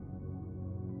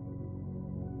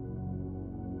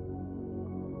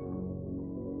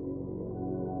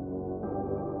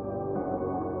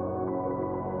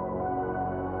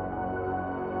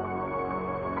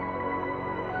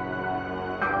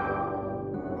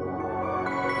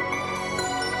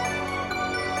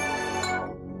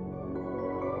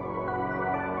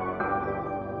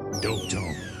dope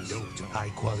tone,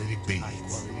 high quality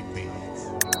beats.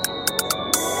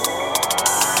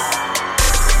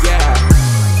 Yeah,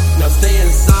 now stay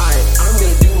inside. I'm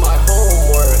gonna do my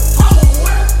homework.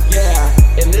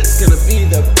 Yeah, and it's gonna be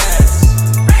the best.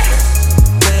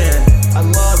 Man, I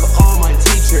love all my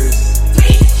teachers.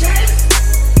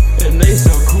 And they so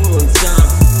cool and stuff.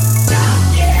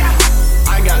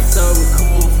 I got some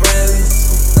cool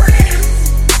friends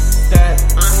that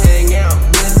I hang out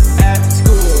with at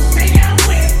school.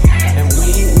 And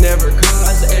we never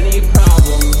cause any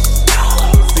problems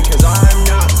because I'm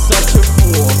not such a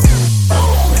fool.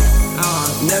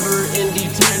 Never in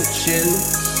detention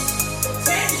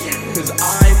cause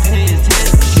I pay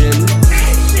attention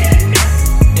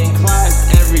in class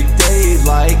every day,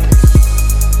 like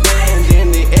hand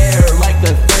in the air like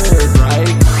the third, right?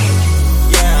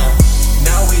 Yeah,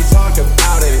 now we talk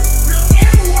about it.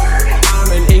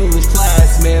 I'm in English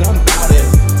class, man, I'm about it.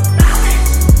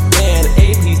 Man,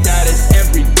 AP status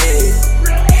every day.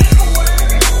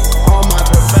 All my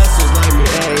professors like me,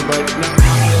 but not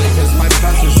really, because my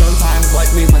professors sometimes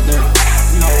like me, but they're,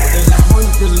 you know, there's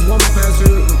this one professor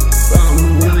who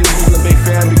really wasn't a big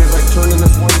fan because I turned in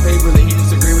this one paper that he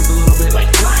disagreed with a little bit.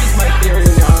 Like, it's my theory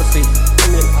and honesty. I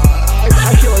mean,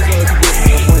 I feel like other people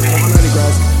get to points, but I'm not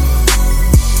aggressive.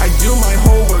 I do my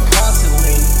homework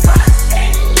constantly.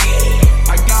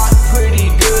 I got pretty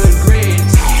good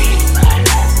grades.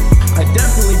 I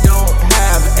definitely don't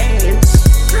have AIDS,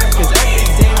 cause every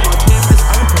day on campus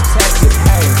I'm protected.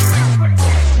 Hey,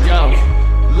 yo,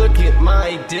 look at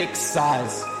my dick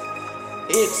size.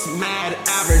 It's mad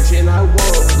average and I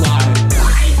won't lie.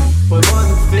 But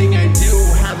one thing I do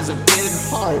have is a big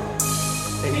heart,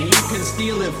 and you can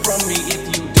steal it from me if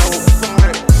you don't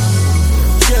fart.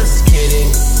 Just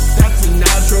kidding, that's a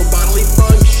natural bodily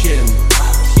function.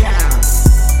 Yeah,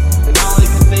 and all I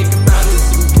can think about is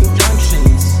some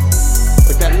conjunctions,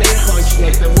 like that main function,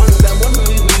 like that one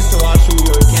movie we used to watch when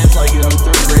we were kids, like in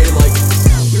third grade. Like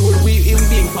we would be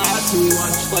in class and we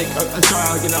watched like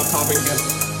sorry, I'll get off topic again.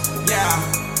 Yeah,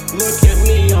 look at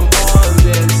me, I'm on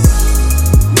this.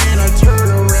 Man, I turn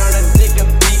around and take a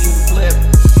beat and flip.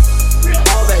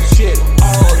 All that shit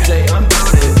all day, I'm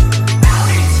bout it.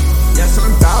 Yes,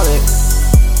 I'm bout it.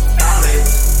 Bout it.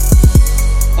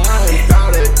 I'm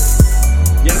bout it.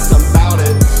 Yes, I'm bout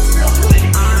it.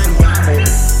 I'm bout it.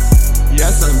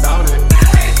 Yes, I'm bout it.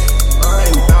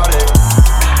 I'm bout it.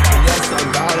 Yes,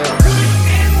 I'm bout it.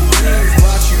 Please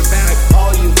watch your back,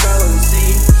 all you fellas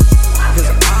see, cause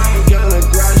I'm gonna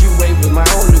graduate with my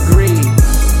own degree.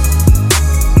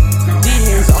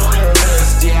 Dean's honor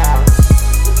list, yeah.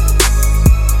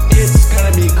 It's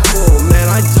gonna be cool, man.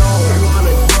 I don't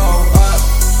wanna grow up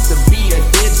to be a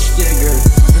ditch digger.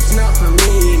 It's not for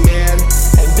me, man.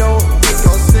 And don't think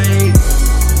I'll say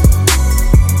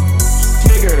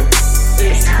Tigger.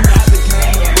 It's not the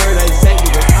kind of word I say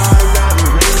because I'm not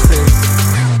racist.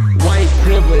 White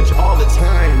privilege all the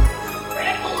time.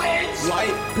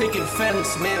 White picket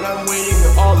fence, man, I'm waiting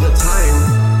all the time.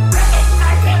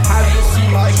 Have you seen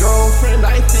my girlfriend?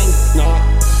 I think not,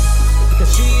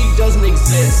 because she doesn't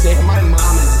exist. And my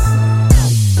mom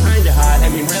is kinda hot. I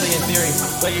mean, really, in theory.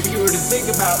 Like, if you were to think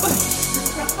about, like,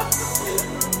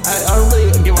 I don't really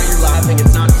get why you're laughing.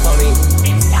 It's not funny.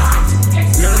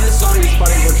 None of this song is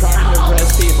funny. We're trying to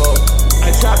impress people. I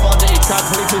trap all day. Trap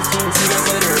 2015. See you guys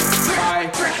later. Bye.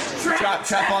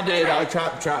 Trap all day, dog.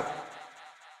 Trap.